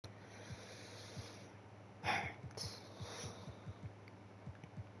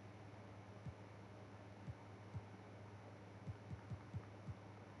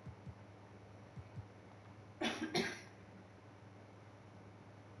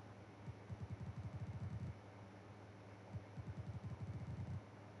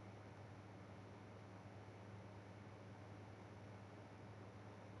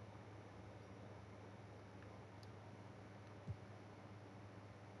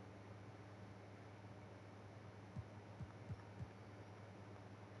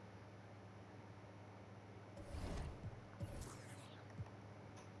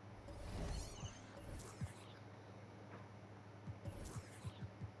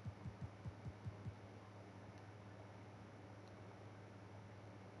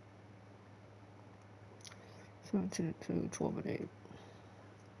17 to 12 and 8.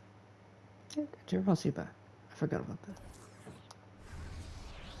 Yeah, Jerry, I'll see you back. I forgot about that.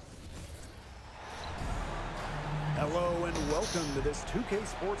 Hello and welcome to this 2K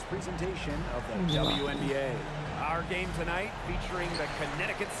Sports presentation of the WNBA. Our game tonight featuring the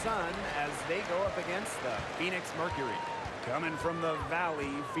Connecticut Sun as they go up against the Phoenix Mercury. Coming from the Valley,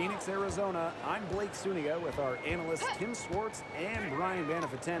 Phoenix, Arizona, I'm Blake Suniga with our analysts Tim Swartz and Brian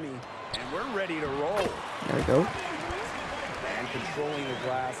Banafitemi, and we're ready to roll. There we go. And controlling the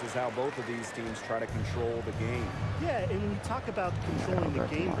glass is how both of these teams try to control the game. Yeah, and when you talk about controlling the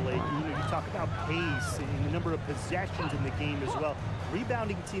game, Blake, you talk about pace and the number of possessions in the game as well.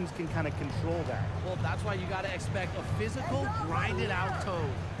 Rebounding teams can kind of control that. Well, that's why you got to expect a physical, grinded-out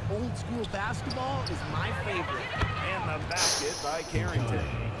tone. Old school basketball is my favorite. And the basket by Carrington.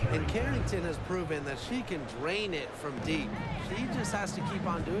 And Carrington has proven that she can drain it from deep. She just has to keep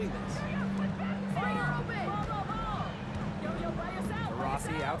on doing this.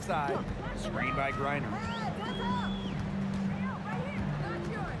 Rossi outside. Screen by Griner.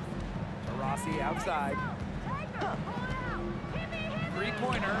 Rossi outside.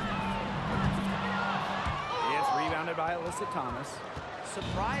 Three-pointer. It's rebounded by Alyssa Thomas.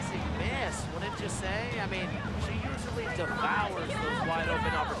 Surprising miss, wouldn't you say? I mean, she usually devours those wide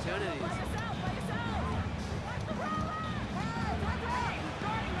open opportunities.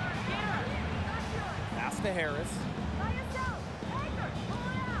 Pass to Harris.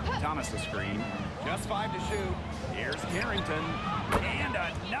 Thomas the screen. Just 5 to shoot. Here's Carrington. And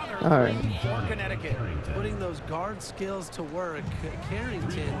another lead for Connecticut. Putting those guard skills to work.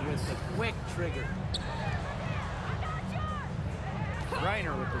 Carrington with the quick trigger.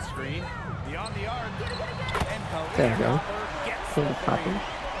 Reiner with the screen. Beyond the arc. And there you go. Gets the three.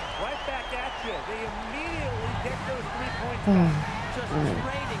 Right back at you. They immediately get those 3 points. Just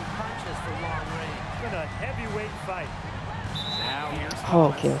trading punches for long range. It's been a heavyweight fight. Now here's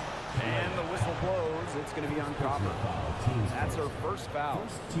Oh, Thomas. okay. And the whistle blows. It's going to be on Copper. That's her first foul.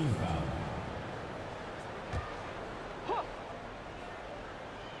 Team foul.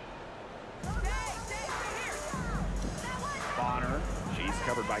 Bonner. She's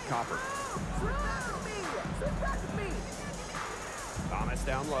covered by Copper. Thomas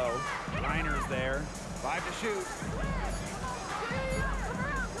down low. Reiner's there. 5 to shoot.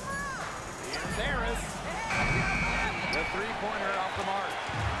 Here's Harris. The three-pointer off the mark.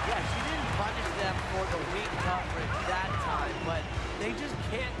 Yeah, she didn't punish them for the weak coverage that time, but they just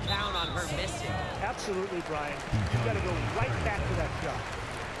can't count on her missing. Absolutely, Brian. You've got to go right back to that shot.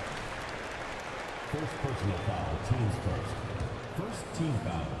 First personal foul. Teams first. First team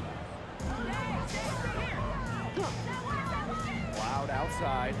foul. Loud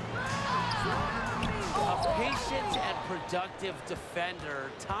outside. A patient and productive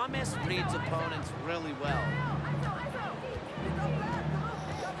defender, Thomas reads opponents really well.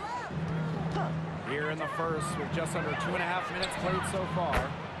 Here in the first with just under 2.5 minutes played so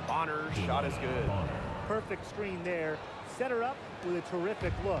far. Bonner's shot is good. Perfect screen there. Set her up with a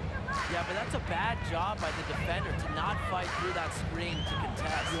terrific look. Yeah, but that's a bad job by the defender to not fight through that screen to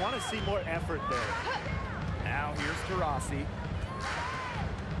contest. You want to see more effort there. Now here's Taurasi.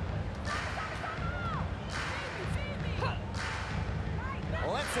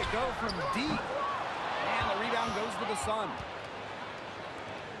 Lets it go from deep. And the rebound goes to the Sun.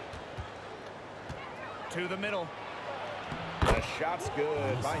 To the middle. The shot's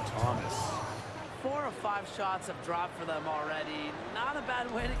good by Thomas. 4 or 5 shots have dropped for them already. Not a bad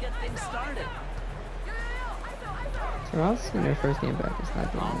way to get things started. So Ross in their first game back is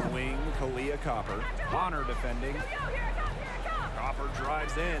not doing On the that. wing, Kalia Copper. Bonner defending. Copper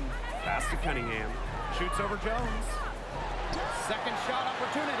drives in. Pass to Cunningham. Shoots over Jones. Second shot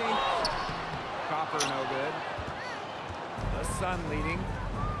opportunity. Copper no good. The Sun leading.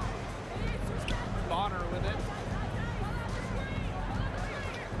 Bonner with it.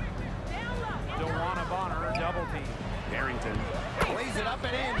 Dewana Bonner double team. Carrington plays it up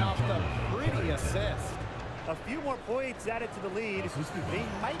and in off the pretty assist. A few more points added to the lead. They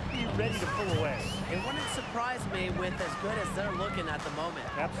might be ready to pull away. It wouldn't surprise me with as good as they're looking at the moment.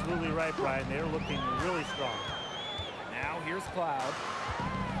 Absolutely right, Brian. They're looking really strong. Now here's Cloud.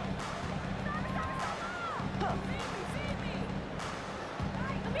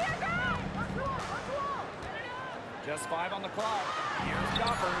 Just 5 on the clock. Here's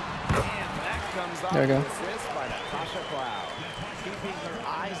Copper. And that comes off There we go. the assist by Natasha Cloud. Keeping her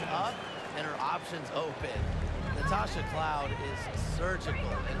eyes up and her options open. Natasha Cloud is surgical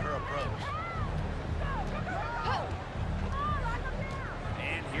in her approach.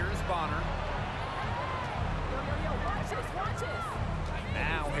 And here's Bonner.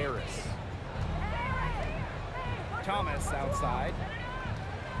 Now Harris. Thomas outside.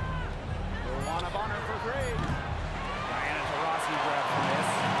 Luana Bonner for three. Diana Taurasi grabs the miss.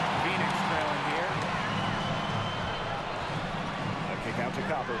 Phoenix trailing here. A kick out to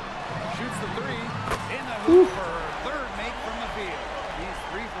Copper. Shoots the three. In the hoop for her third make from the field. She's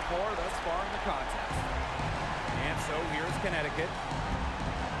 3 for 4 thus far in the contest. And so here's Connecticut.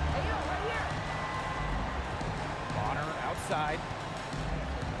 Bonner outside.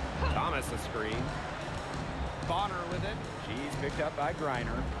 Thomas a screen. Bonner with it. She's picked up by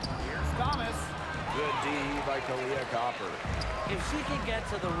Griner. Here's Thomas. Good D by Kalia Copper. If she can get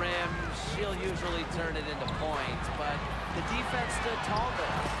to the rim, she'll usually turn it into points, but the defense stood tall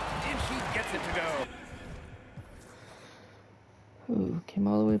there. And she gets it to go. Ooh, came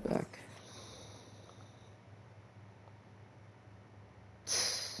all the way back.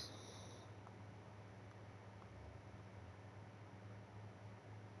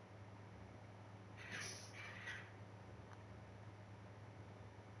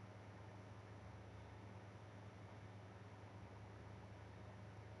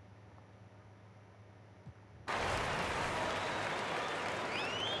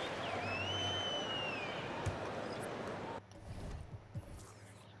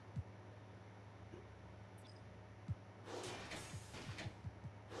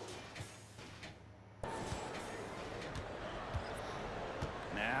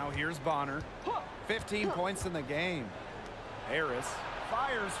 Now here's Bonner. 15 points in the game. Harris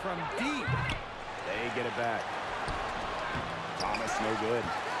fires from deep. They get it back. Thomas no good.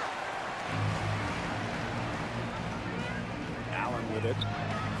 Allen with it.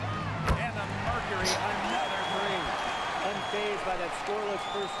 And the Mercury another three. Unfazed by that scoreless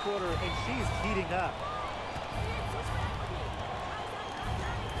first quarter, and she's heating up.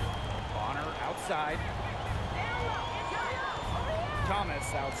 Bonner outside.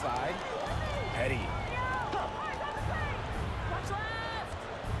 Thomas outside. Petty.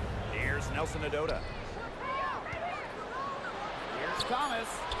 Here's Nelson Adota. Here's Thomas.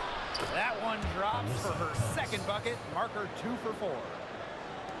 That one drops for her second bucket. Marker 2 for 4.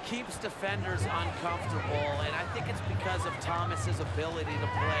 Keeps defenders uncomfortable, and I think it's because of Thomas's ability to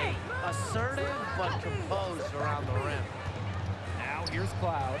play assertive but composed around the rim. Now here's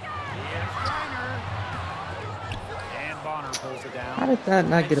Cloud. Here's Griner. And Bonner pulls it down. How did that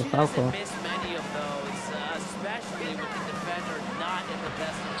not get a foul She call? doesn't miss many of those, especially with the defender not in the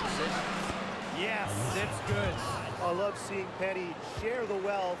best of positions. Yes, it's good. I love seeing Petty share the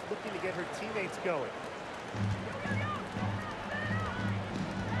wealth, looking to get her teammates going.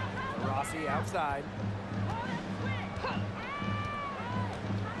 Rossi outside.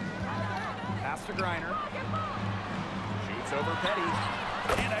 Pass to Griner. Shoots over Petty.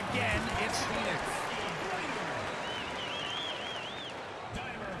 And again, it's Phoenix.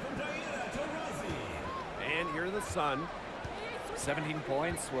 And here are the Sun. 17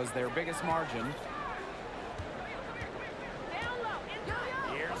 points was their biggest margin.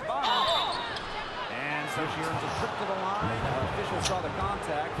 Here's Bonner. And so she earns a trip to the line. Officials saw the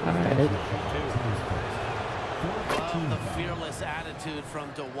contact. All right. Love the fearless attitude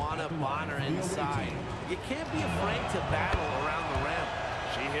from Dawana Bonner inside. You can't be afraid to battle around the rim.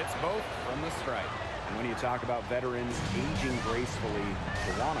 She hits both from the stripe. And when you talk about veterans aging gracefully,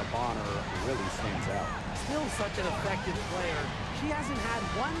 Dawana Bonner really stands out. Still such an effective player. She hasn't had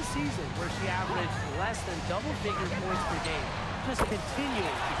one season where she averaged less than double-figure points per game. Just continuing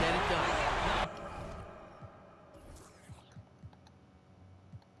to get it done.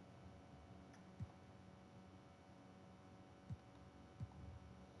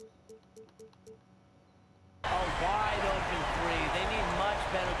 A wide open three. They need much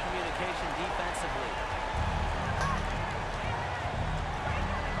better communication defensively.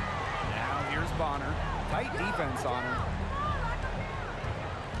 Now here's Bonner. Tight defense on her.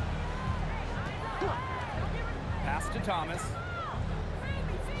 Pass to Thomas.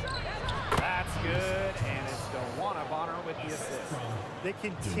 That's good, and it's Dawana Bonner with the assist. They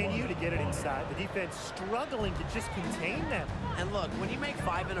continue to get it inside. The defense struggling to just contain them. And look, when you make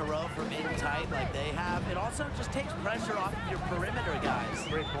 5 in a row from in tight like they have, it also just takes pressure off of your perimeter guys.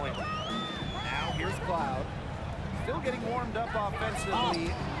 Great point. Now here's Cloud. Still getting warmed up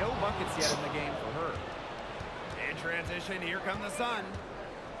offensively. No buckets yet in the game for her. In transition, here come the Sun.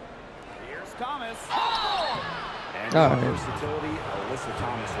 Here's Thomas. And versatility, Alyssa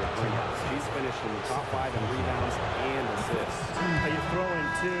Thomas will bring it. She's finished in the top 5 in rebounds and assists. You throw in,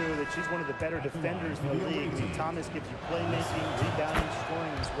 too, that she's one of the better defenders in the league. I mean, Thomas gives you playmaking, rebounding,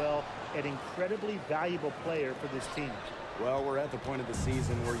 scoring as well. An incredibly valuable player for this team. Well, we're at the point of the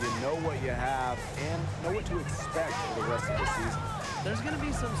season where you know what you have and know what to expect for the rest of the season. There's going to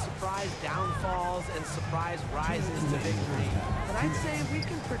be some surprise downfalls and surprise rises to victory. But I'd say we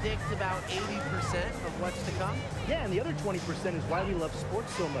can predict about 80% of what's to come. Yeah, and the other 20% is why we love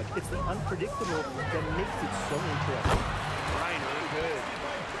sports so much. It's the unpredictable that makes it so interesting. Reiner, good.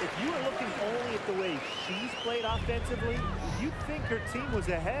 If you were looking only at the way she's played offensively, you'd think her team was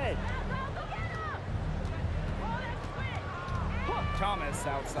ahead. Thomas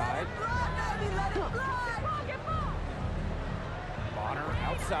outside. Bonner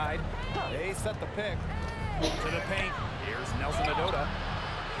outside. They set the pick. To the paint. Here's Nelson Adota.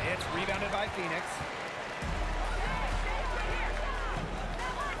 It's rebounded by Phoenix.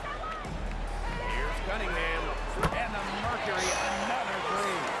 Here's Cunningham. And the Mercury, another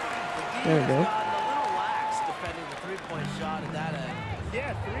three. There we go. Gotten a little lax defending the three-point shot at that end.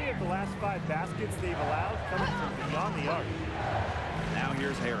 Yeah, 3 of the last 5 baskets they've allowed coming from beyond the arc. Now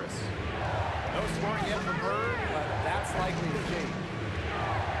here's Harris. No scoring yet from her, but that's likely to change.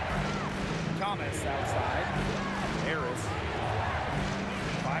 Thomas outside. Harris.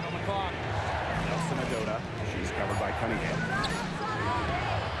 5 on the clock. Nelson Adota. She's covered by Cunningham.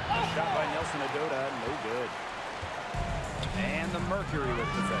 Shot by Nelson Adota, no good. And the Mercury with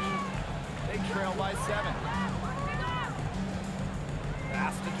possession. They trail by 7.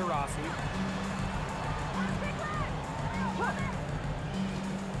 Pass to Taurasi.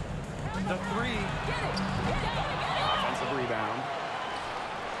 The 3. Offensive rebound.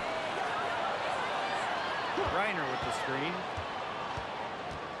 Reiner with the screen.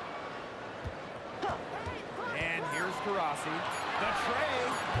 And here's Taurasi. The tray.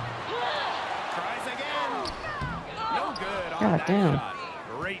 Tries again. No good on that damn. shot.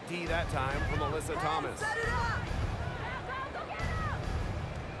 Great D that time from Alyssa Thomas.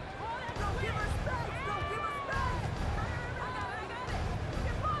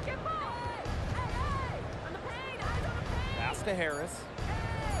 Pass to Harris.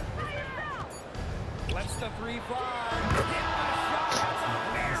 Lets the 3 fly.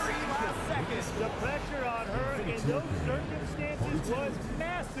 The pressure on her in those circumstances was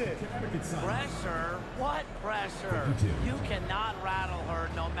massive. Pressure? What pressure? You cannot rattle her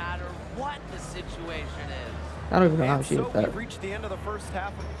no matter what the situation is. I don't even know how And she so did that. we've reached the end of the first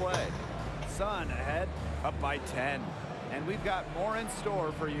half of play. Sun ahead, up by 10. And we've got more in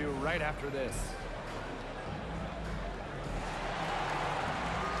store for you right after this.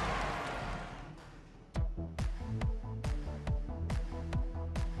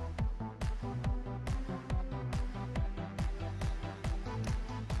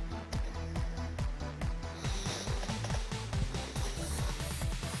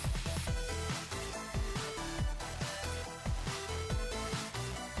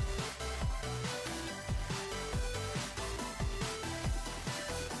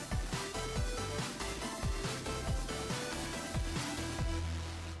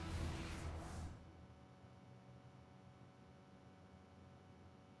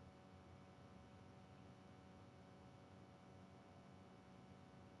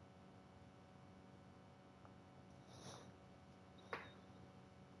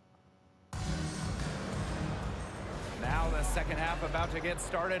 Now the second half about to get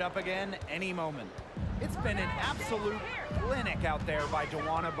started up again any moment. It's been an absolute clinic out there by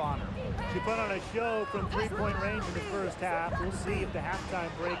Dewana Bonner. She put on a show from 3-point range in the first half. We'll see if the halftime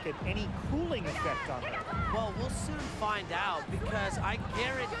break had any cooling effect on her. Well, we'll soon find out because I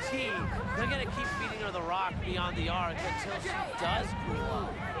guarantee they're going to keep feeding her the rock beyond the arc until she does cool off.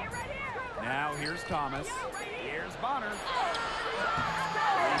 Now here's Thomas. Here's Bonner.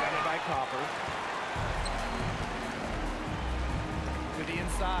 Rebounded by Copper. To the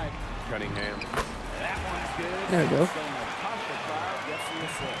inside. Cunningham. That one's good. There we go. So Natasha Cloud gets the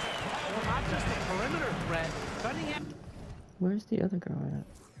assist. Well, not just a perimeter threat. Cunningham. Where's the other girl at?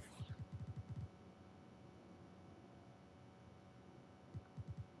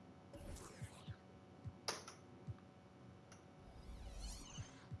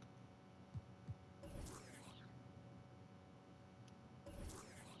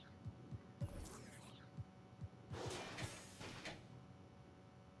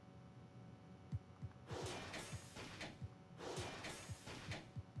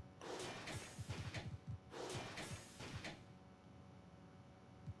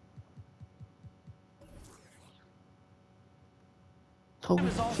 Oh,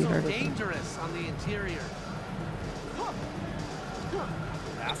 Is she also heard us. dangerous on the interior.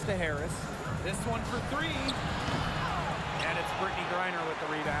 Pass to Harris. This one for 3. And it's Brittany Griner with the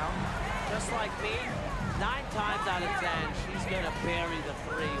rebound. Just like me, 9 times out of 10, she's going to bury the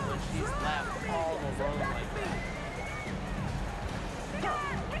 3 when she's left all alone like that.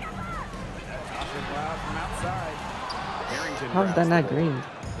 Pressure cloud from outside. Harrington How is grabs that not the green?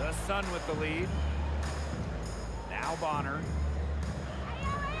 The Sun with the lead. Now Bonner.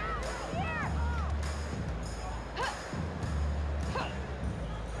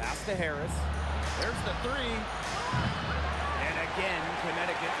 Pass to Harris. There's the three. And again,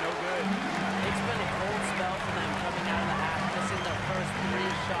 Connecticut no good. It's been a cold spell for them coming out of the half, missing their first 3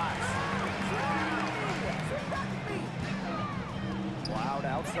 shots. Cloud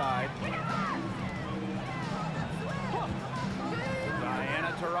outside.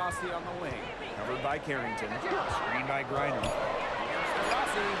 Diana Taurasi on the wing. Covered by Carrington. Screen by Griner. Here's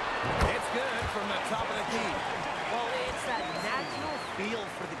Taurasi. It's good from the top of the key. Well, it's that natural feel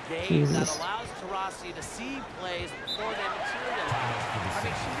for the game Jesus. that allows Taurasi to see plays before they materialize. I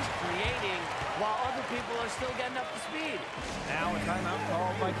mean, she was creating while other people are still getting up to speed. Now a timeout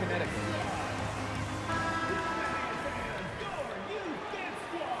called by Connecticut.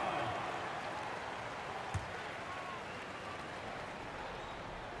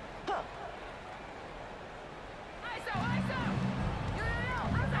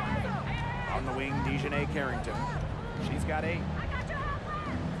 On the wing, Dejanay Carrington. She's got 8.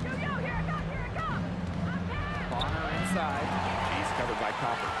 Bonner inside. She's covered by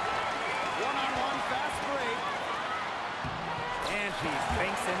Copper. One-on-one fast break. And she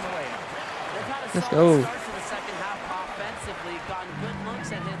banks in the layup. They've had a Let's solid go. start to the second half offensively, gotten good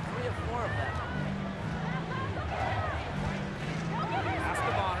looks and hit 3 or 4 of them. Pass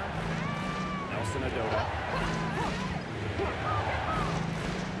to Bonner. Nelson Adota.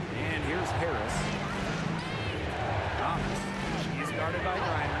 And here's Harris. Thomas. She's guarded by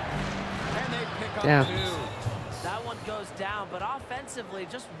Griner. And they pick up Damn. 2. That one goes down, but offensively,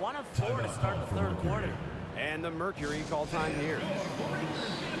 just 1 of 4 to start the third quarter. And the Mercury call time here.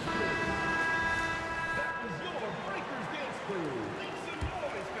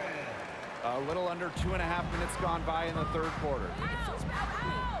 A little under 2.5 minutes gone by in the third quarter.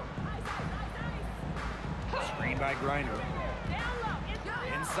 Screen by Griner.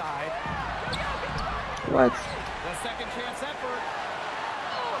 Inside. What? The second chance effort.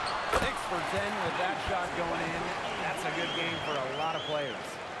 6 for 10 with that shot going in. That's a good game for a lot of players.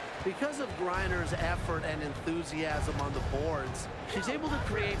 Because of Griner's effort and enthusiasm on the boards, she's able to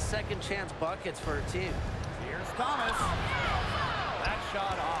create second chance buckets for her team. Here's Thomas. That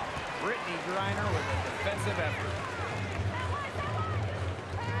shot off. Brittany Griner with a defensive effort.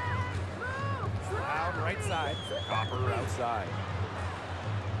 Loud right side. Copper outside.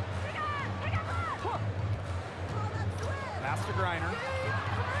 Pass to Griner.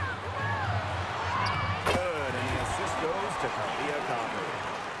 Good, and the assist goes to Kalia Copper.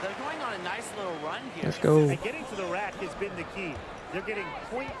 They're going on a nice little run here. Let's go. And getting to the rack has been the key. They're getting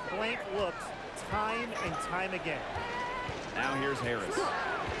point-blank looks time and time again. Now here's Harris.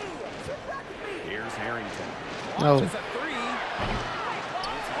 Here's Harrington. No. Launches a 3.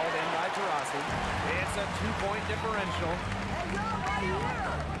 It's hauled in by Taurasi. It's a 2-point differential.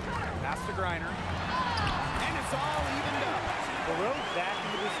 Pass to Griner. And it's all evened up. The road back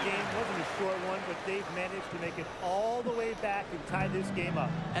into this game wasn't a short one, but they've managed to make it all the way back and tie this game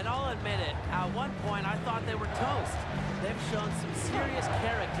up. And I'll admit it, at one point I thought they were toast. They've shown some serious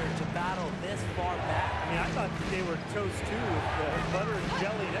character to battle this far back. I mean, I thought that they were toast too with butter and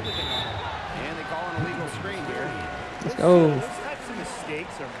jelly and everything on it. And they call an illegal screen here. Let's go. Those types of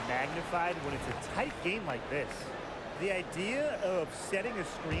mistakes are magnified when it's a tight game like this. The idea of setting a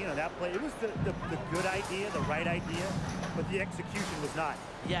screen on that play, it was the good idea, the right idea, but the execution was not.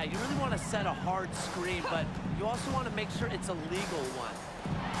 Yeah, you really want to set a hard screen, but you also want to make sure it's a legal one.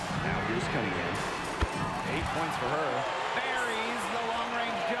 Now here's Cunningham. 8 points for her. Buries the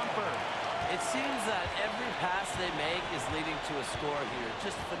long-range jumper. It seems that every pass they make is leading to a score here.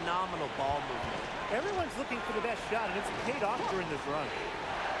 Just phenomenal ball movement. Everyone's looking for the best shot, and it's paid off during this run.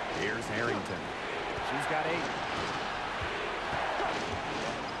 Here's Harrington. She's got 8.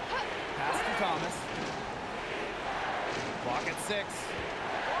 Pass to Thomas. Clock at 6.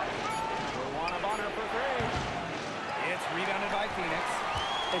 Ruana Bonner for 3. It's rebounded by Phoenix.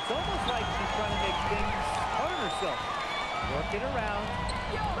 It's almost like she's trying to make things hard on herself. Work it around,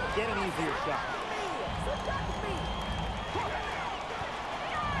 get an easier shot.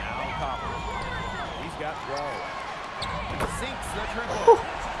 Now Copper. He's got 12. Sinks the triple.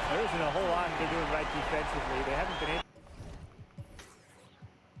 There isn't a whole lot they're doing right defensively. They haven't been able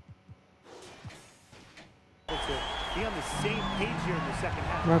to be on the same page here in the second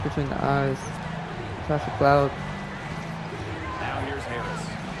half. Right between the eyes. Pass the Cloud. Now here's Harris.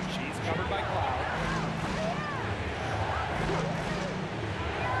 She's covered by Cloud.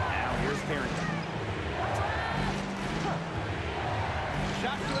 Now here's Carrington.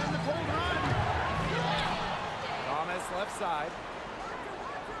 Shot to end the cold run. this left side.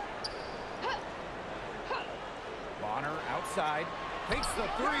 Bonner outside. Takes the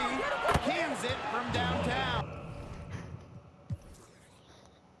three. Cans it from downtown.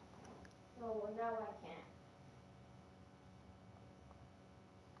 Oh, well, now I can't.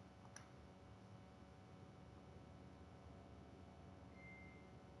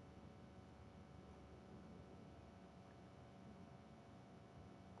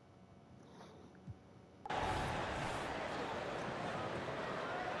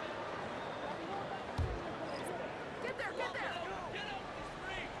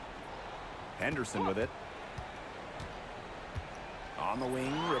 Henderson with it. On the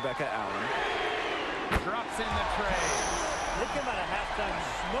wing, Rebecca Allen. Drops in the tray. They come out of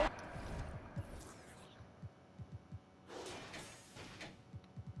halftime smoke.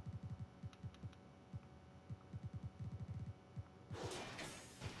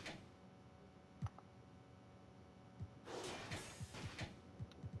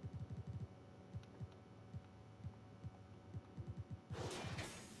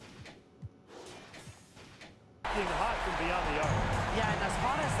 Hot from beyond the arc. Yeah, and as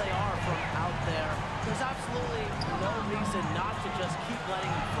hot as they are from out there, there's absolutely no reason not to just keep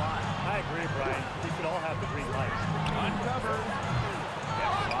letting them fly. I agree, Brian. We should all have the green light. Uncovered.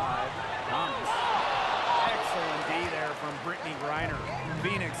 Get live. Thomas. Excellent D there from Brittany Griner.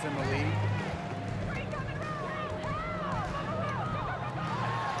 Phoenix in the lead.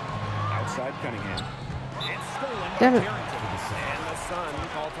 Outside Cunningham. It's stolen by Damn it. Carrington. And the Sun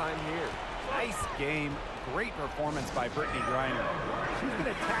call time here. Nice game. Great performance by Brittany Griner. She's been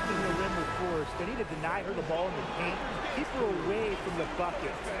attacking the rim with force. They need to deny her the ball in the paint. Keep her away from the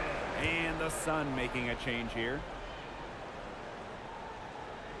bucket. And the Sun making a change here.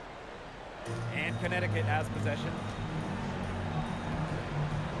 And Connecticut has possession.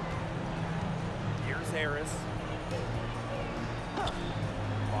 Here's Harris.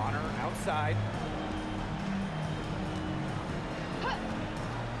 Bonner outside.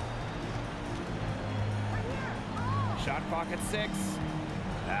 Shot clock at 6.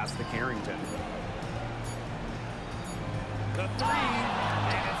 Pass to Carrington. The 3.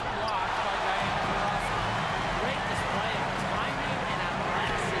 And it's blocked by Diana Taurasi. Great display of timing and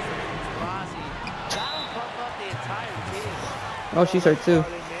athleticism from Taurasi. That'll bump up the entire team. Oh, she's hurt too.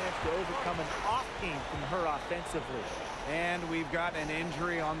 They managed to overcome an off game from her offensively. And we've got an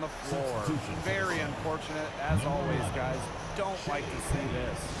injury on the floor. Very unfortunate, as always, guys. Don't like to see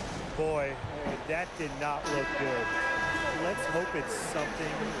this. Boy, that did not look good. Let's hope it's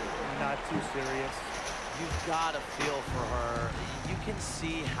something not too serious. You've got to feel for her. You can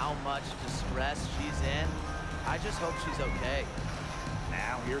see how much distress she's in. I just hope she's okay.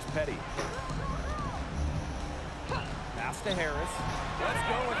 Now here's Petty. Pass to Harris. Let's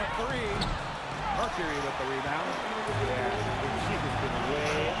go with a 3. Mercury with the rebound. Yeah, she has been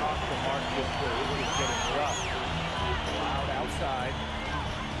way off the mark this play. It is getting rough. Loud outside.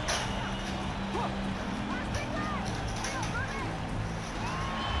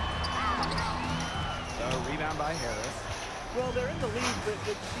 The rebound by Harris. Well, they're in the lead, but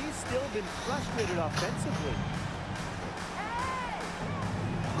she's still been frustrated offensively.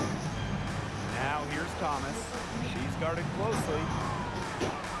 Now here's Thomas. She's guarded closely.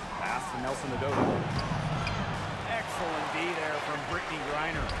 Pass to Nelson Adoda. Excellent D there from Brittany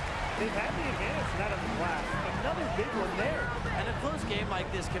Griner. They've had the advantage tonight on the glass. Another big one there. And a close game like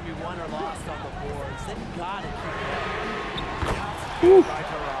this can be won or lost on the boards. They've got it. By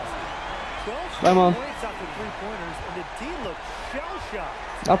Taurasi. 12 Bye, Mom. points off the three-pointers, and the D looks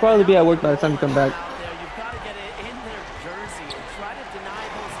shell-shocked. I'll probably be at work by the time you come back. Out there, you've got to get it in their jersey and try to deny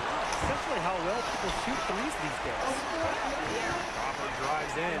those looks. Especially how well people shoot threes these days. Crawford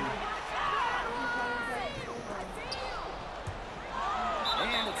drives in.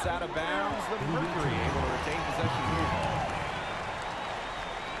 And it's out of bounds. The Mercury able to retain possession here.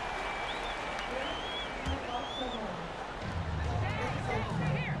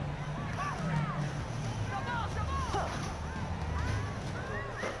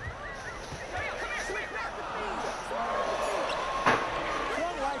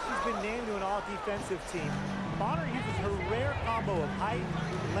 Named to an all-defensive team. Bonner uses her rare combo of height,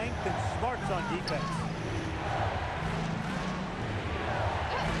 length, and smarts on defense.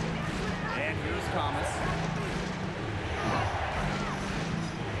 And here's Thomas.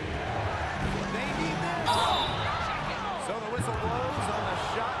 They need this. So the whistle blows on the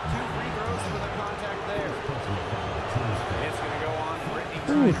shot. 2 free throws for the contact there. It's going to go on Brittany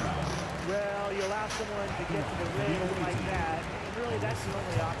Griner. Well, you allow someone to get to the rim like that, and really that's the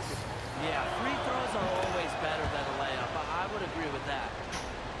only option. Yeah, free throws are always better than a layup. I would agree with that.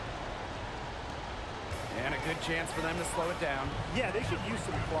 And a good chance for them to slow it down. Yeah, they should use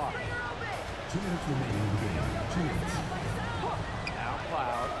some clock. 2 minutes remaining in the game. 2 minutes. Now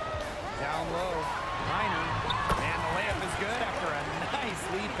Cloud. Down low. Reiner. And the layup is good after a nice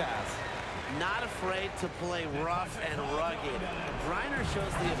lead pass. Not afraid to play rough and rugged. Reiner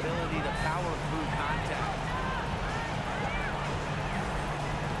shows the ability to power through contact.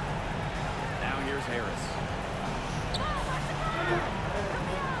 Now here's Harris.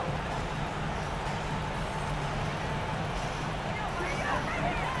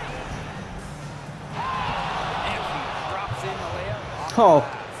 And she drops in the layup. Oh.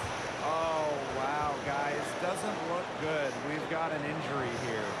 Oh, wow, guys. Doesn't look good. We've got an injury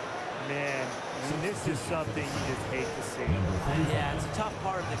here. Man, this is something you just hate to see. Yeah, it's a tough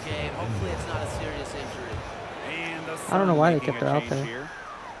part of the game. Hopefully it's not a serious injury. And the I don't know why they Sun kept her out making a change there.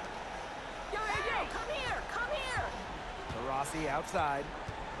 here. Come here. Rossi outside.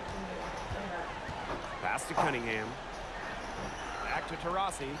 Pass to Cunningham. Back to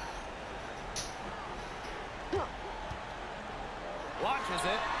Tarasi. Launches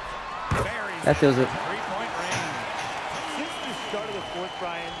it. Buries That feels it. Three-point range. Since the start of the fourth,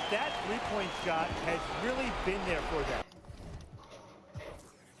 Brian, that three-point shot has really been there for them.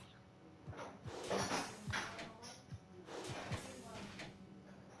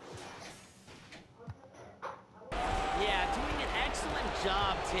 Yeah, doing an excellent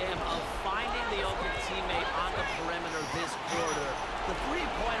job, Tim, of finding the open teammate on the perimeter this quarter. The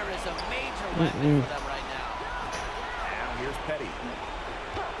three-pointer is a major weapon for them right now. Now here's Petty.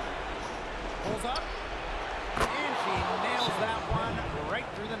 Pulls up. And she nails that one right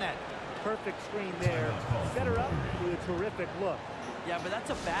through the net. Perfect screen there. Set her up with a terrific look. Yeah, but that's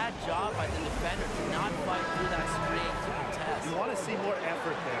a bad job by the defender to not fight through that screen to contest. You want to see more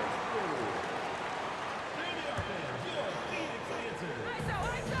effort there.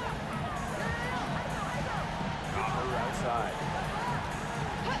 Copper outside.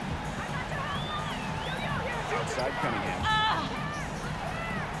 Outside Cunningham.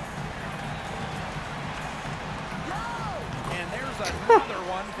 And there's another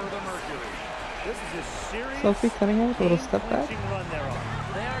one for the Mercury. This is a serious Sophie Cunningham with a little step back. clinching run they're on.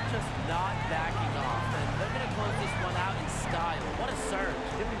 They are just not backing off, and they're going to close this one out in style. What a surge.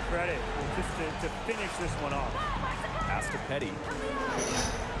 Give him credit just to finish this one off. Pass to Petty.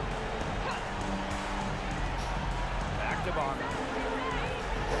 Back to Bonner.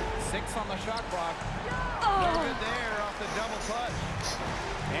 6 on the shot clock. No good there off the double clutch.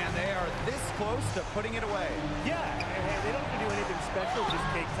 And they are this close to putting it away. Yeah, and they don't have to do anything special, just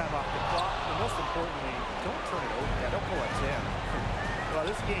take time off the clock. And most importantly, don't turn it over. Yeah, don't pull a Tim. Well,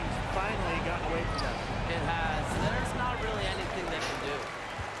 this game's finally gotten away from them. It has. There's not really anything they can do.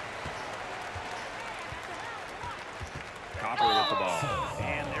 Copper with the ball.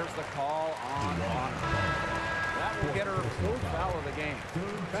 And there's the call on Bonner. That will get her fourth foul of the game.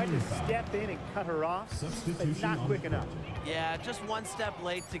 Tried to step in and cut her off, but not quick enough. Yeah, just one step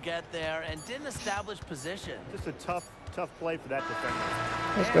late to get there and didn't establish position. Just a tough play for that defender.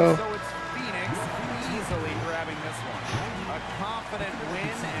 Let's And go. so it's Phoenix easily grabbing this one. A confident win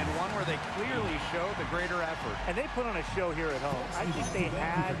and one where they clearly show the greater effort. And they put on a show here at home. I think they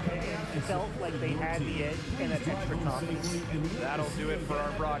had and felt like they had the edge and that extra confidence. That'll do it for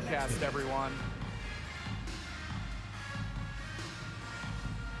our broadcast, everyone.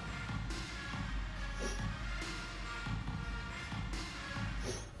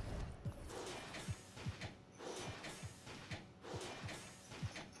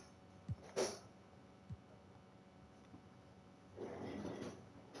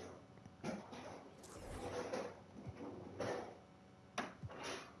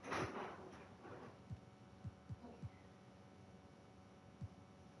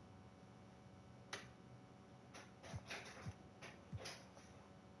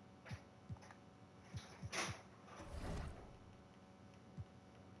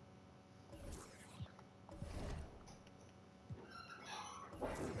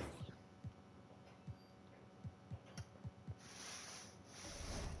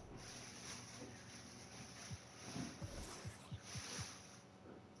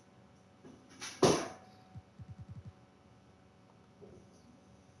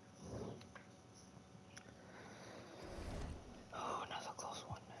 Oh, another close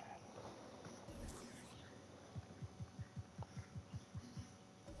one, man.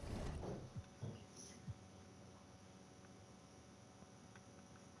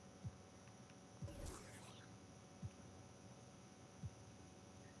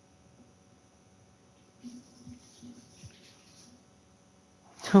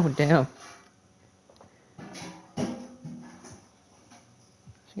 Oh, damn.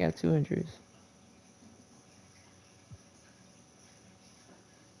 She got 2 injuries.